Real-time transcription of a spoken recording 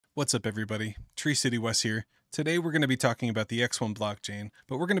What's up, everybody? Tree City West here. Today we're going to be talking about the X1 blockchain,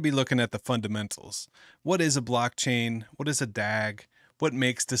 but we're going to be looking at the fundamentals. What is a blockchain? What is a DAG? What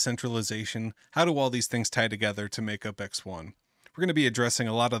makes decentralization? How do all these things tie together to make up X1? We're going to be addressing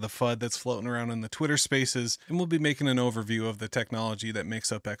a lot of the FUD that's floating around in the Twitter spaces, and we'll be making an overview of the technology that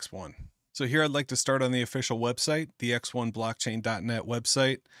makes up X1. So here I'd like to start on the official website, the x1blockchain.net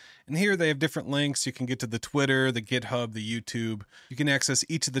website. And here they have different links. You can get to the Twitter, the GitHub, the YouTube. You can access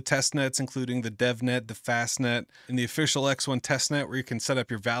each of the test nets, including the DevNet, the Fastnet, and the official X1 testnet, where you can set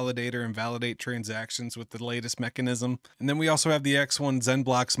up your validator and validate transactions with the latest mechanism. And then we also have the X1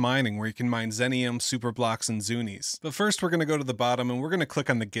 ZenBlocks mining, where you can mine Zenium, Superblocks, and Zunis. But first, we're going to go to the bottom, and we're going to click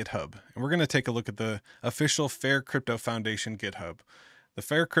on the GitHub. And we're going to take a look at the official Fair Crypto Foundation GitHub. The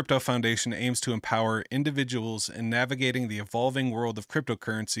Fair Crypto Foundation aims to empower individuals in navigating the evolving world of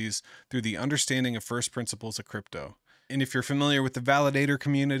cryptocurrencies through the understanding of first principles of crypto. And if you're familiar with the validator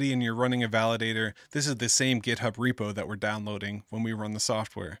community and you're running a validator, this is the same GitHub repo that we're downloading when we run the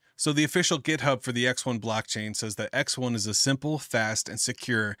software. So the official GitHub for the X1 blockchain says that X1 is a simple, fast, and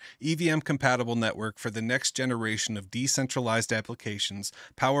secure EVM-compatible network for the next generation of decentralized applications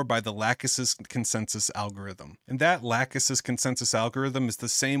powered by the Lachesis consensus algorithm. And that Lachesis consensus algorithm is the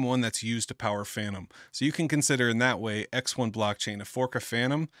same one that's used to power Phantom. So you can consider in that way X1 blockchain a fork of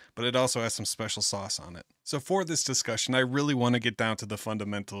Phantom, but it also has some special sauce on it. So for this discussion, I really want to get down to the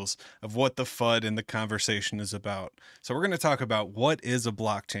fundamentals of what the FUD in the conversation is about. So we're going to talk about what is a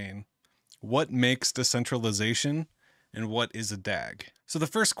blockchain, what makes decentralization, and what is a DAG. So the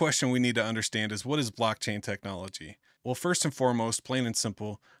first question we need to understand is, what is blockchain technology? Well, first and foremost, plain and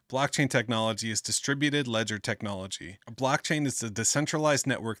simple, blockchain technology is distributed ledger technology. A blockchain is a decentralized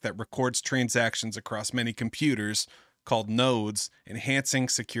network that records transactions across many computers, called nodes, enhancing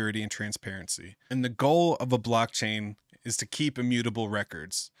security and transparency. And the goal of a blockchain is to keep immutable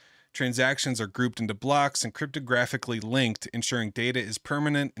records. Transactions are grouped into blocks and cryptographically linked, ensuring data is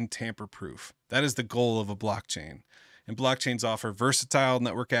permanent and tamper-proof. That is the goal of a blockchain. And blockchains offer versatile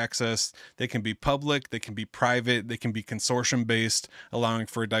network access. They can be public, they can be private, they can be consortium-based, allowing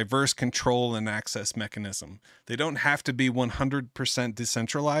for a diverse control and access mechanism. They don't have to be 100%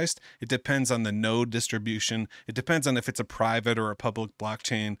 decentralized. It depends on the node distribution. It depends on if it's a private or a public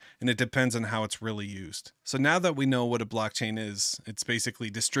blockchain, and it depends on how it's really used. So now that we know what a blockchain is, it's basically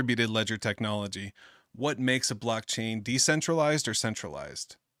distributed ledger technology. What makes a blockchain decentralized or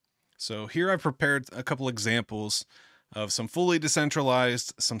centralized? So here I've prepared a couple examples of some fully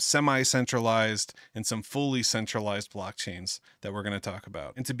decentralized, some semi-centralized, and some fully centralized blockchains that we're going to talk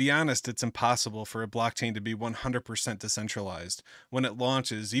about. And to be honest, it's impossible for a blockchain to be 100% decentralized. When it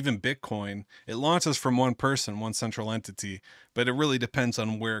launches, even Bitcoin, it launches from one person, one central entity, but it really depends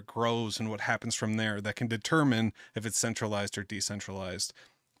on where it grows and what happens from there that can determine if it's centralized or decentralized.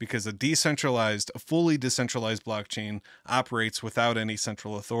 Because a fully decentralized blockchain operates without any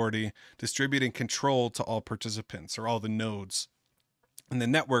central authority, distributing control to all participants or all the nodes. And the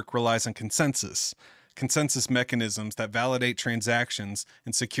network relies on consensus mechanisms that validate transactions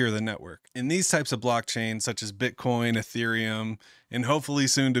and secure the network. And these types of blockchains, such as Bitcoin, Ethereum, and hopefully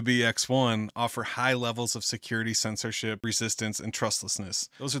soon to be X1, offer high levels of security, censorship, resistance, and trustlessness.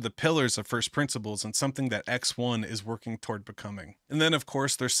 Those are the pillars of first principles and something that X1 is working toward becoming. And then, of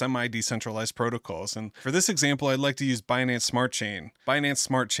course, there's semi-decentralized protocols. And for this example, I'd like to use Binance Smart Chain. Binance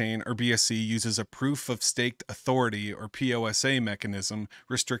Smart Chain, or BSC, uses a proof of staked authority, or POSA mechanism,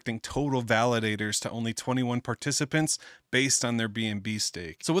 restricting total validators to only 21 participants based on their BNB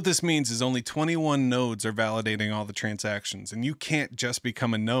stake. So what this means is only 21 nodes are validating all the transactions, and you can't just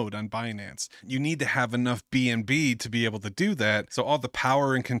become a node on Binance. You need to have enough BNB to be able to do that, so all the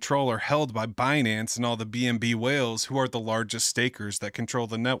power and control are held by Binance and all the BNB whales, who are the largest stakers that control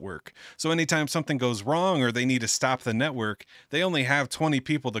the network. So anytime something goes wrong or they need to stop the network, they only have 20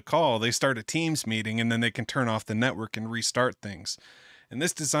 people to call. They start a Teams meeting and then they can turn off the network and restart things. And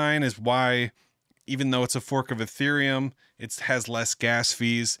this design is why, even though it's a fork of Ethereum, it has less gas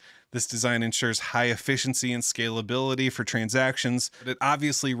fees. This design ensures high efficiency and scalability for transactions, but it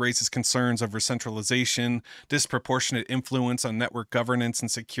obviously raises concerns over centralization, disproportionate influence on network governance and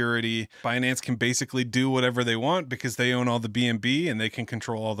security. Binance can basically do whatever they want because they own all the BNB and they can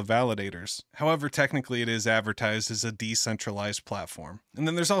control all the validators. However, technically it is advertised as a decentralized platform. And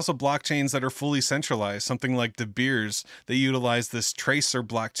then there's also blockchains that are fully centralized, something like De Beers. They utilize this tracer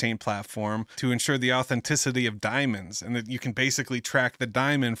blockchain platform to ensure the authenticity of diamonds, and that you can basically track the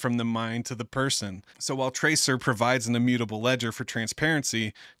diamond from the mine to the person. So while Tracer provides an immutable ledger for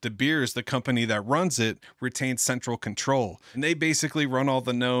transparency, De Beers, the company that runs it, retains central control. And they basically run all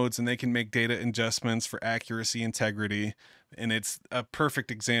the nodes and they can make data adjustments for accuracy, integrity. and it's a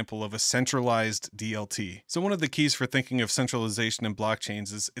perfect example of a centralized DLT. So one of the keys for thinking of centralization in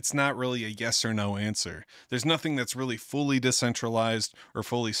blockchains is it's not really a yes or no answer. There's nothing that's really fully decentralized or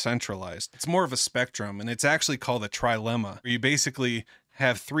fully centralized. It's more of a spectrum, and it's actually called a trilemma, where you basically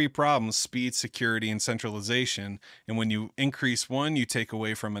have three problems: speed, security, and centralization. And when you increase one, you take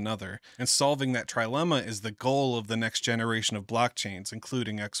away from another. And solving that trilemma is the goal of the next generation of blockchains,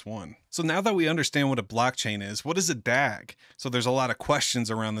 including X1. So now that we understand what a blockchain is, what is a DAG? So there's a lot of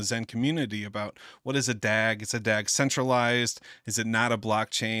questions around the Zen community about what is a DAG? Is a DAG centralized? Is it not a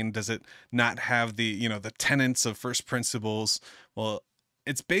blockchain? Does it not have the tenets of first principles? Well,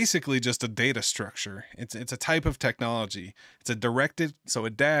 it's basically just a data structure. It's a type of technology. A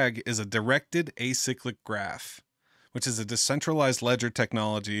DAG is a directed acyclic graph, which is a decentralized ledger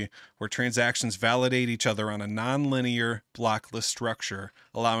technology where transactions validate each other on a nonlinear blockless structure,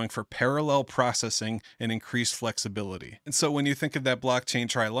 allowing for parallel processing and increased flexibility. And so when you think of that blockchain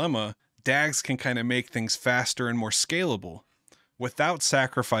trilemma, DAGs can kind of make things faster and more scalable without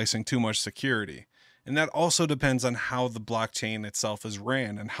sacrificing too much security. And that also depends on how the blockchain itself is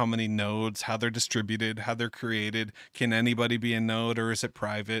ran and how many nodes, how they're distributed, how they're created. Can anybody be a node, or is it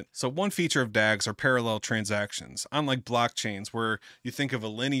private? So one feature of DAGs are parallel transactions. Unlike blockchains, where you think of a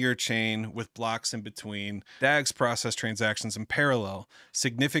linear chain with blocks in between, DAGs process transactions in parallel,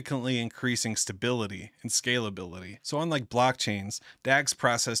 significantly increasing stability and scalability. So unlike blockchains, DAGs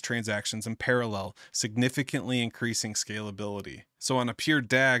process transactions in parallel, significantly increasing scalability. So on a pure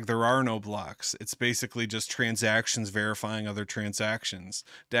DAG, there are no blocks. It's basically just transactions verifying other transactions.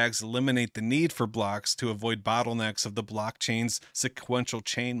 DAGs eliminate the need for blocks to avoid bottlenecks of the blockchain's sequential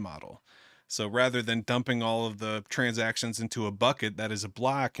chain model. So rather than dumping all of the transactions into a bucket that is a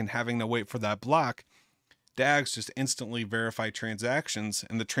block and having to wait for that block, DAGs just instantly verify transactions,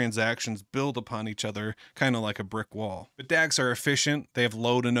 and the transactions build upon each other, kind of like a brick wall. But DAGs are efficient. They have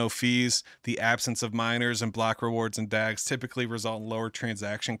low to no fees. The absence of miners and block rewards in DAGs typically result in lower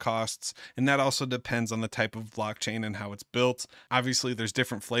transaction costs, and that also depends on the type of blockchain and how it's built. Obviously, there's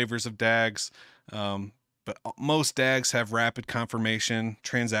different flavors of DAGs. But most DAGs have rapid confirmation.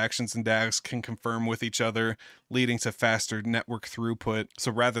 Transactions in DAGs can confirm with each other, leading to faster network throughput.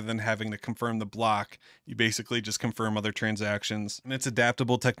 So rather than having to confirm the block, you basically just confirm other transactions. And it's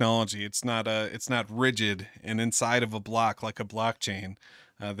adaptable technology. It's not rigid and inside of a block like a blockchain.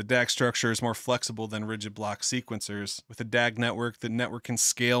 The DAG structure is more flexible than rigid block sequencers. With a DAG network, the network can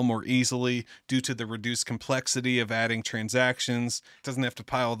scale more easily due to the reduced complexity of adding transactions. It doesn't have to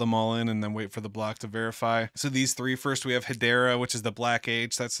pile them all in and then wait for the block to verify. So these three, first we have Hedera, which is the black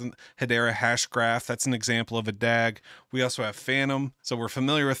H. That's a Hedera hash graph. That's an example of a DAG. We also have Phantom. So we're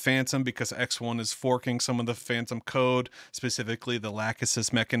familiar with Phantom because X1 is forking some of the Phantom code, specifically the lack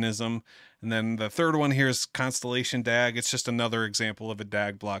assist mechanism. And then the third one here is Constellation DAG. It's just another example of a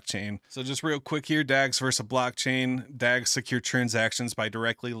DAG blockchain. So just real quick here, DAGs versus a blockchain. DAGs secure transactions by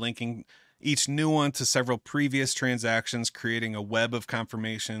directly linking each new one to several previous transactions, creating a web of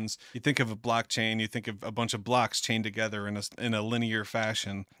confirmations. You think of a blockchain, you think of a bunch of blocks chained together in a linear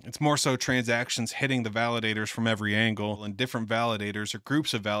fashion. It's more so transactions hitting the validators from every angle, and different validators or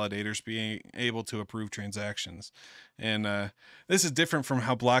groups of validators being able to approve transactions. And this is different from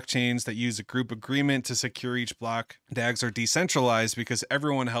how blockchains that use a group agreement to secure each block. DAGs are decentralized because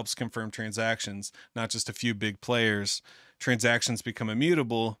everyone helps confirm transactions, not just a few big players. Transactions become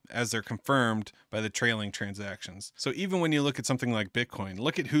immutable as they're confirmed by the trailing transactions. So even when you look at something like Bitcoin,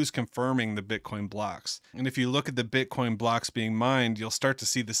 look at who's confirming the Bitcoin blocks. And if you look at the Bitcoin blocks being mined, you'll start to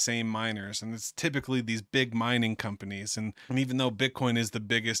see the same miners. And it's typically these big mining companies. And even though Bitcoin is the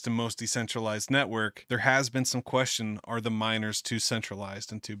biggest and most decentralized network, there has been some question, are the miners too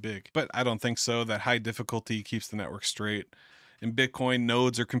centralized and too big? But I don't think so. That high difficulty keeps the network straight. In Bitcoin,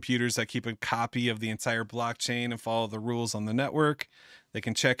 nodes are computers that keep a copy of the entire blockchain and follow the rules on the network. They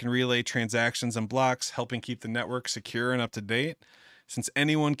can check and relay transactions and blocks, helping keep the network secure and up to date. Since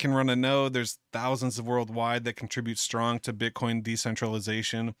anyone can run a node, there's thousands of worldwide that contribute strong to Bitcoin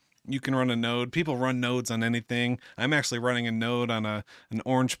decentralization. You can run a node. People run nodes on anything. I'm actually running a node on an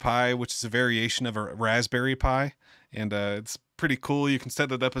Orange Pi, which is a variation of a Raspberry Pi. And it's pretty cool. You can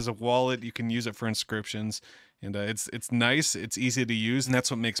set it up as a wallet. You can use it for inscriptions. And it's nice, it's easy to use, and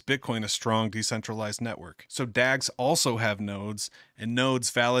that's what makes Bitcoin a strong decentralized network. So DAGs also have nodes, and nodes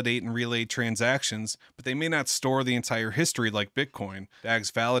validate and relay transactions, but they may not store the entire history like Bitcoin.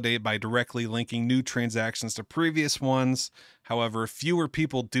 DAGs validate by directly linking new transactions to previous ones. However, if fewer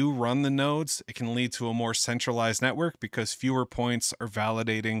people do run the nodes, it can lead to a more centralized network because fewer points are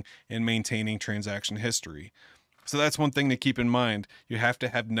validating and maintaining transaction history. So that's one thing to keep in mind. You have to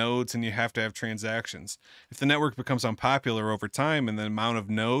have nodes and you have to have transactions. If the network becomes unpopular over time and the amount of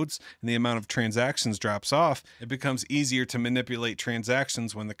nodes and the amount of transactions drops off, it becomes easier to manipulate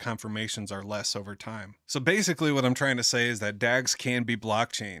transactions when the confirmations are less over time. So basically what I'm trying to say is that DAGs can be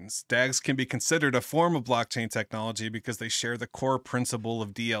blockchains. DAGs can be considered a form of blockchain technology because they share the core principle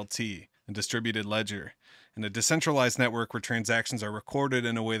of DLT, a distributed ledger, and a decentralized network where transactions are recorded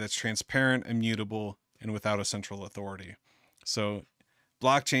in a way that's transparent, immutable, and without a central authority. So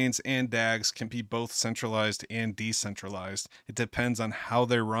blockchains and DAGs can be both centralized and decentralized. It depends on how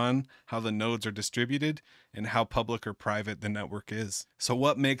they're run, how the nodes are distributed, and how public or private the network is. So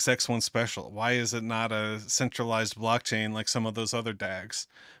what makes X1 special? Why is it not a centralized blockchain like some of those other DAGs?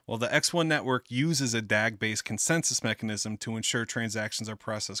 Well, the X1 network uses a DAG-based consensus mechanism to ensure transactions are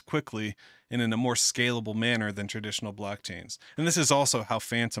processed quickly and in a more scalable manner than traditional blockchains. And this is also how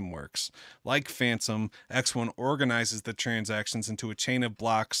Phantom works. Like Phantom, X1 organizes the transactions into a chain of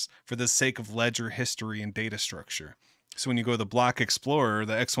blocks for the sake of ledger history and data structure. So when you go to the Block Explorer,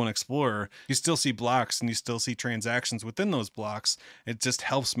 the X1 Explorer, you still see blocks and you still see transactions within those blocks. It just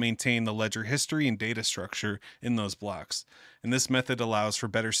helps maintain the ledger history and data structure in those blocks. And this method allows for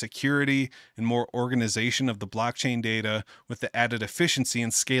better security and more organization of the blockchain data with the added efficiency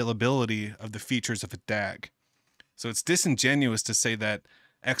and scalability of the features of a DAG. So it's disingenuous to say that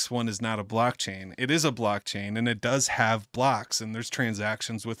X1 is not a blockchain. It is a blockchain and it does have blocks and there's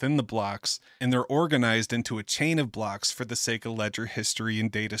transactions within the blocks and they're organized into a chain of blocks for the sake of ledger history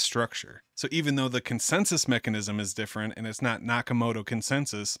and data structure. So even though the consensus mechanism is different and it's not Nakamoto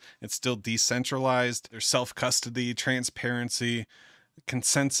consensus, it's still decentralized. There's self-custody, transparency,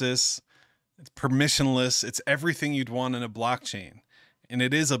 consensus, it's permissionless. It's everything you'd want in a blockchain. And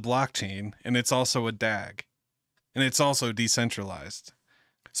it is a blockchain and it's also a DAG. And it's also decentralized.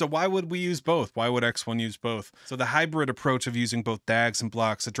 So why would we use both? Why would X1 use both? So the hybrid approach of using both DAGs and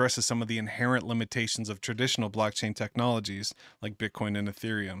blocks addresses some of the inherent limitations of traditional blockchain technologies like Bitcoin and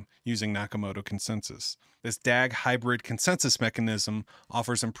Ethereum using Nakamoto consensus. This DAG hybrid consensus mechanism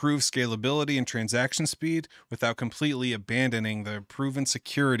offers improved scalability and transaction speed without completely abandoning the proven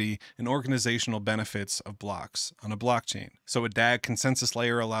security and organizational benefits of blocks on a blockchain. So a DAG consensus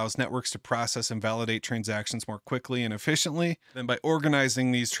layer allows networks to process and validate transactions more quickly and efficiently. Then by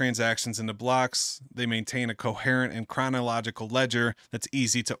organizing these transactions into blocks, they maintain a coherent and chronological ledger that's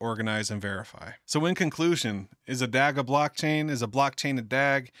easy to organize and verify. So in conclusion, is a DAG a blockchain? Is a blockchain a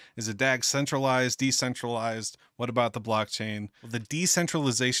DAG? Is a DAG centralized, decentralized? What about the blockchain? Well, the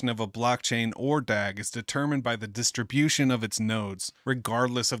decentralization of a blockchain or DAG is determined by the distribution of its nodes,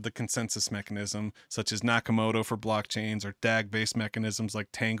 regardless of the consensus mechanism, such as Nakamoto for blockchains or DAG-based mechanisms like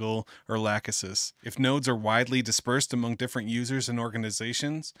Tangle or Lachesis. If nodes are widely dispersed among different users and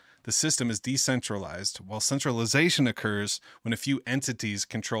organizations, the system is decentralized, while centralization occurs when a few entities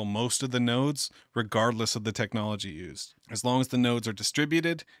control most of the nodes, regardless of the technology used. As long as the nodes are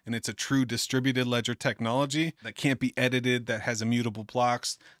distributed, and it's a true distributed ledger technology that can't be edited, that has immutable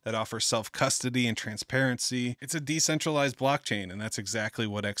blocks, that offers self-custody and transparency, it's a decentralized blockchain, and that's exactly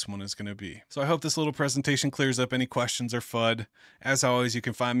what X1 is going to be. So I hope this little presentation clears up any questions or FUD. As always, you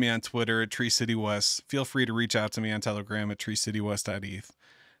can find me on Twitter at TreeCityWest. Feel free to reach out to me on Telegram at treecitywest.eth.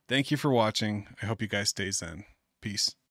 Thank you for watching. I hope you guys stay zen. Peace.